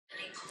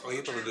Oh,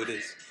 you're supposed to do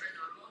this.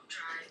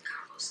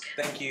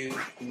 Thank you.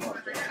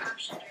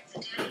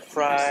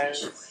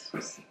 Fries.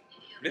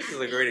 This is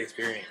a great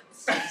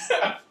experience.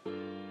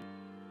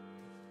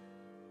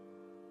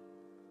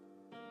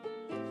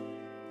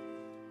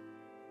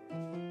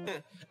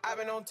 I've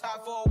been on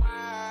top for a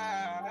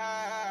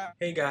while.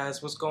 Hey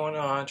guys, what's going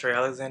on? Trey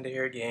Alexander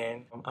here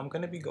again. I'm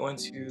gonna be going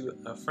to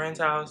a friend's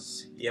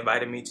house. He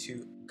invited me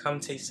to come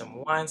taste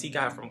some wines he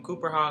got from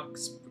Cooper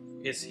Hawks.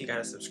 He got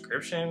a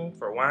subscription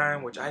for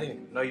wine, which I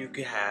didn't even know you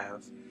could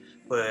have,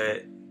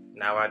 but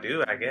now I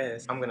do, I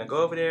guess. I'm gonna go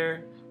over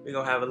there. We're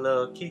gonna have a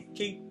little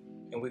keep,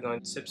 and we're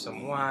gonna sip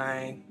some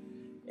wine,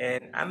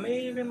 and I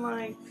may even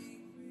like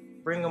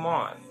bring them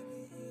on.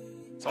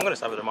 So I'm gonna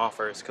stop at the mall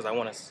first because I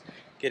want to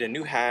get a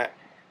new hat.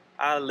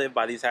 I live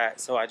by these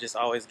hats, so I just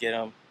always get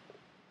them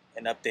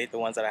and update the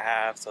ones that I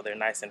have so they're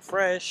nice and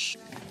fresh.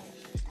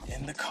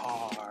 In the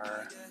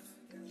car.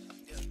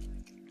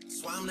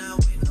 So I'm not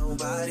with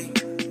nobody,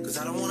 cause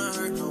I don't wanna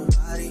hurt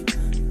nobody.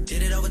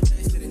 Did it over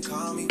text, didn't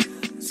call me.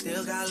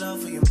 Still got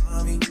love for your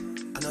mommy.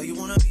 I know you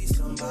wanna be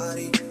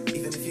somebody,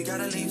 even if you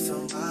gotta leave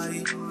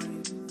somebody.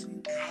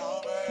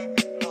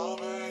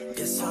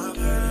 Yes, I'm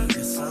dirty,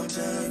 yes, I'm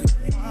dirty.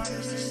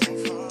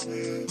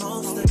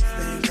 Most of the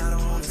things I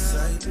don't wanna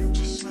say.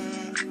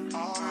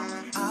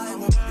 I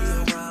won't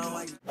be around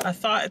like. I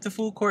thought at the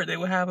food court they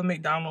would have a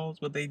McDonald's,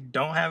 but they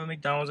don't have a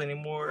McDonald's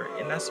anymore,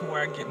 and that's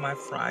where I get my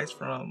fries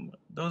from.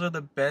 Those are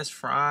the best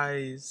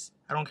fries.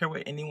 I don't care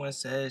what anyone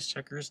says,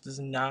 Checkers does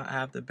not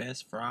have the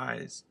best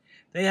fries.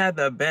 They have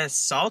the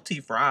best salty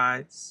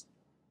fries.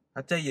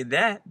 I tell you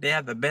that, they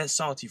have the best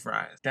salty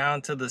fries.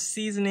 Down to the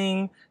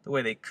seasoning, the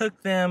way they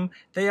cook them,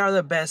 they are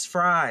the best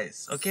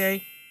fries,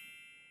 okay?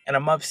 And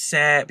I'm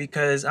upset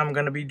because I'm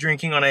gonna be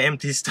drinking on an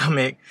empty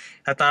stomach.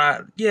 I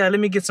thought, yeah, let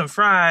me get some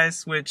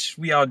fries, which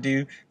we all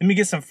do. Let me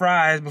get some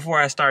fries before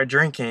I start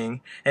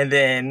drinking, and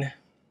then,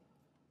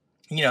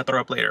 you know,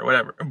 throw up later or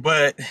whatever.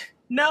 But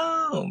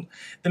no,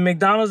 the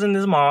McDonald's in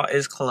this mall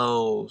is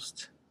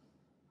closed.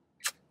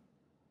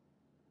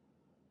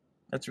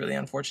 That's really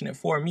unfortunate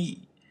for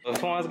me. So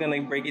Twan's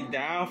gonna break it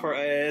down for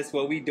us.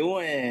 What we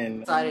doing?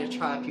 Decided to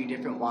try a few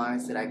different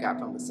wines that I got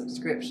from the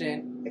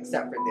subscription,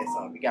 except for this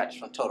one. We got it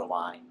from Total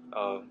Wine.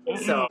 Oh.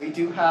 So we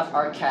do have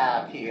our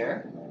cab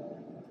here.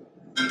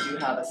 We do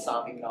have a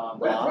Sauvignon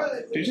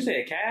Blanc. Did you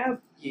say a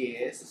cab?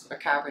 Yes, a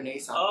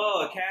Cabernet Sauvignon.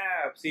 Oh, a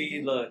cab.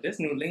 See, look, this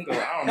new lingo.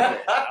 I don't know.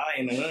 I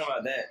ain't know nothing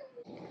about that.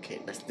 Okay,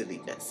 let's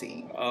delete that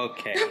scene.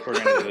 Okay, we're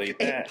gonna delete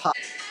that.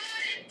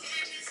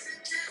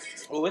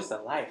 Oh, it's a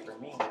light for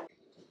me.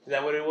 Is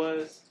that what it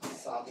was?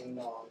 Sauvignon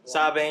Blanc.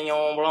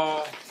 Sauvignon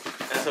Blanc.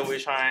 That's what we're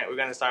trying. We're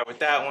gonna start with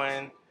that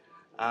one.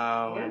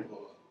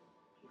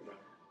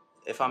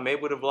 If I'm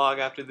able to vlog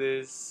after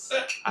this,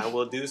 I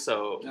will do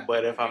so.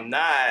 But if I'm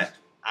not,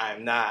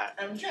 I'm not.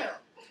 I'm drunk.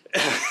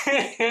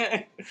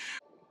 I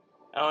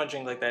don't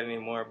drink like that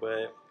anymore,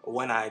 but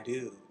when I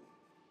do.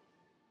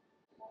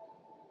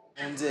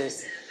 And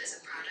this.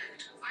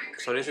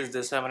 So this is the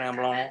Sauvignon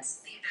Blanc.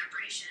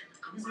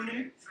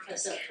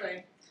 That's that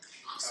tray.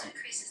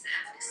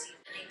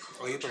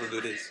 Oh, you're supposed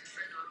to do this.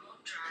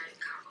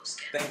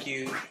 Thank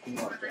you.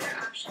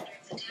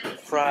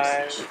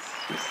 Fries.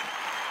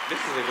 This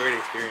is a great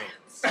experience.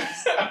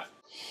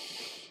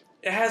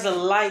 It has a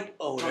light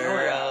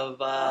odor of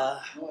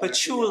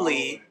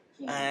patchouli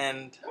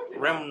and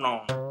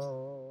remnon.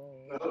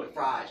 The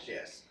fries,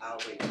 yes. I'll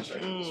wait to show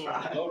you the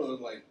fries. Lola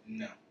was like,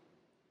 no.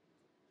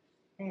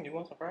 You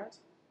want some fries?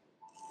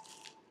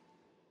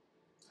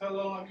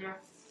 Hello, I'm here.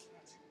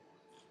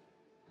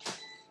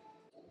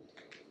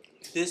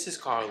 This is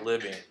called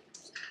living.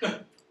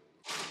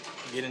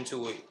 Get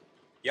into it.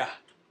 Yeah.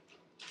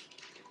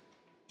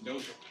 No.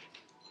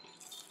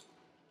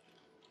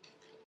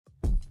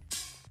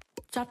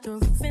 Drop the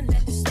roof and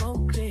let the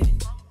smoke clear.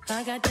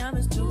 I got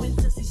diamonds doing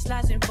pussy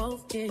slides in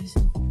both gears.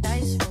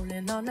 Dice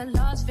rolling on the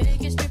Las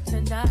Vegas strip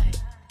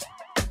tonight.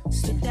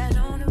 Slip that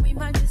on and we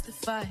might miss the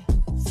fight.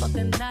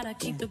 Fucking night, I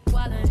keep the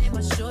wallet in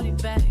my shorty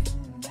bag.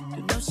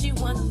 You know she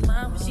wants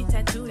mine when she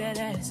tattooed that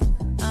ass.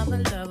 I'm a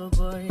lover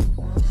boy,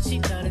 she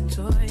love the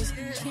toys.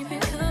 Keep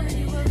it coming,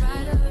 you a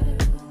rider.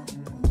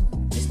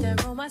 Just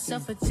that roll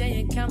myself a J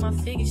and count my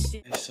figure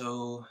shit.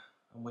 So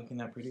I'm waking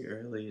up pretty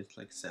early. It's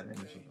like 7 or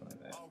something like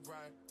that.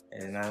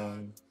 And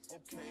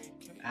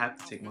I have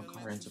to take my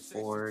car into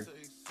Ford.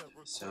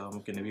 So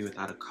I'm gonna be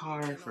without a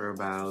car for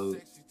about,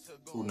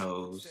 who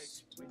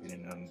knows,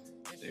 depending on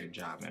their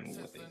job and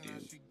what they do.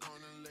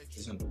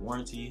 It's under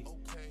warranty.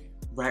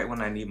 Right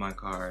when I need my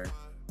car,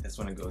 that's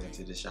when it goes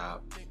into the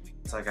shop.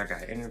 It's like I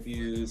got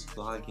interviews,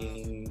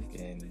 vlogging,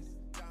 and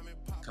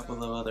a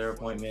couple of other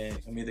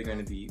appointments. I'm either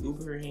gonna be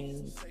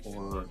Ubering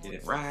or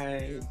getting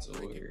rides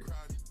or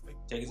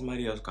taking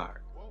somebody else's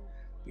car.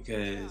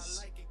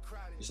 Because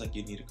it's like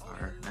you need a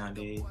car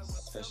nowadays,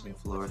 especially in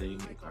Florida, you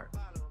need a car.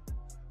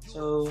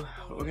 So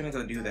we're gonna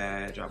go do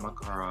that, drop my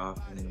car off,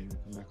 and then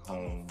come back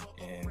home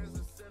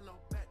and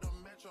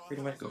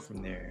pretty much go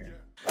from there.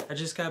 I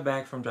just got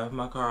back from dropping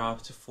my car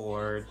off to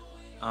Ford.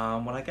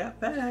 When I got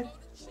back,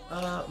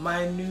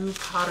 My new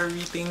pottery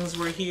things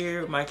were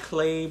here. My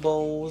clay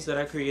bowls that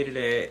I created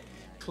at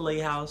Clay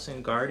House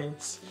and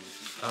Gardens.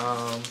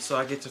 So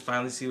I get to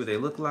finally see what they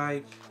look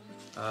like.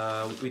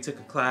 We took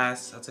a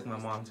class. I took my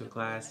mom to a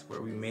class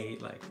where we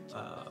made like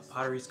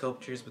pottery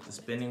sculptures with the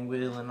spinning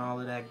wheel and all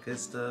of that good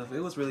stuff. It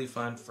was really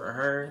fun for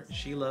her.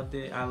 She loved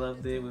it. I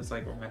loved it. It was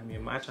like reminding me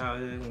of my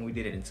childhood when we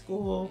did it in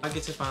school. I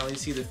get to finally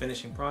see the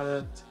finishing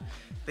product.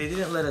 They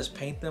didn't let us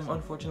paint them,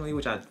 unfortunately,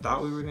 which I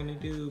thought we were gonna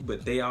do,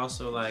 but they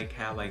also like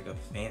have like a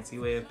fancy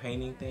way of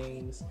painting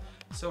things.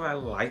 So I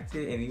liked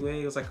it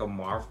anyway. It was like a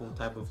marble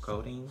type of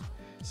coating.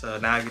 So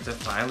now I get to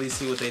finally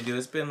see what they do.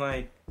 It's been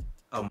like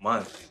a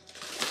month.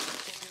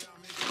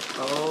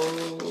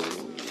 Oh,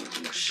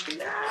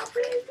 snap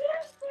it.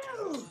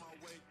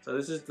 So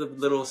this is the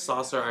little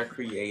saucer I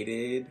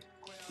created.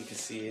 You can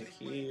see it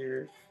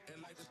here.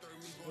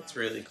 It's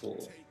really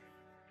cool.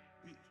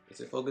 Is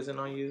it focusing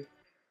on you?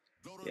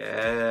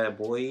 Yeah,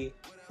 boy.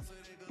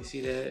 You see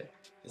that?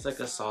 It's like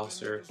a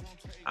saucer.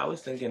 I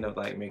was thinking of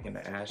like making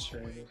an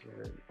ashtray where you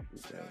can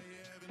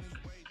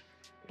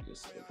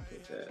just like,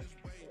 put that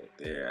right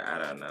there. I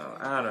don't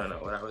know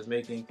what I was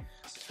making.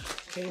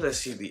 Okay, let's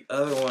see the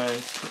other one.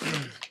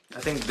 I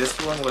think this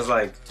one was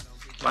like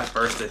my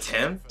first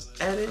attempt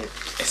at it.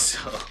 And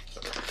so,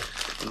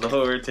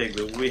 Lord, take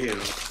the wheel.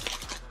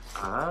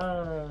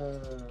 Ah,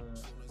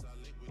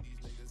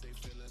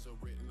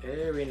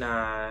 very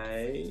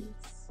nice.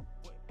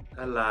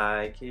 I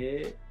like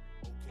it.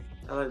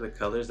 I like the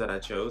colors that I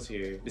chose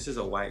here. This is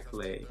a white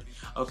clay.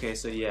 Okay,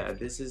 so yeah,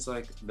 this is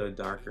like the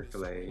darker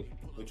clay,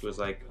 which was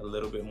like a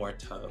little bit more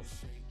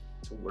tough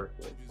to work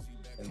with.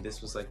 And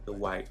this was like the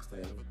white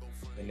clay,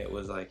 and it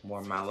was like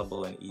more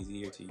malleable and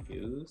easier to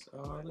use.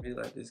 Oh, I really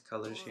like these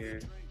colors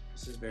here.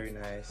 This is very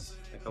nice.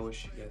 Like I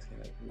wish you guys can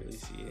like really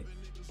see it.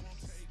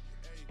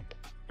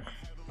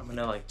 I'm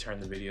gonna like turn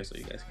the video so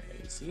you guys can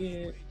really see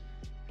it.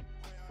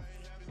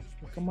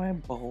 Look at my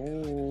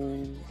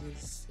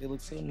bowls. It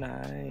looks so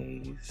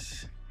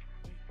nice.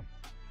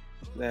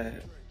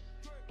 That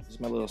is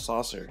my little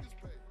saucer.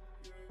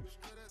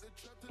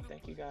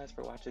 Thank you guys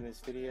for watching this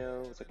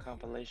video. It was a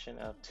compilation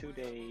of 2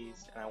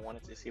 days, and I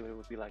wanted to see what it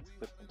would be like to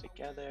put them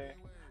together.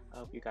 I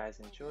hope you guys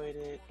enjoyed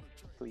it.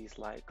 Please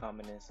like,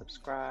 comment, and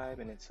subscribe.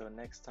 And until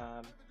next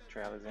time,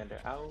 Trey Alexander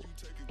out.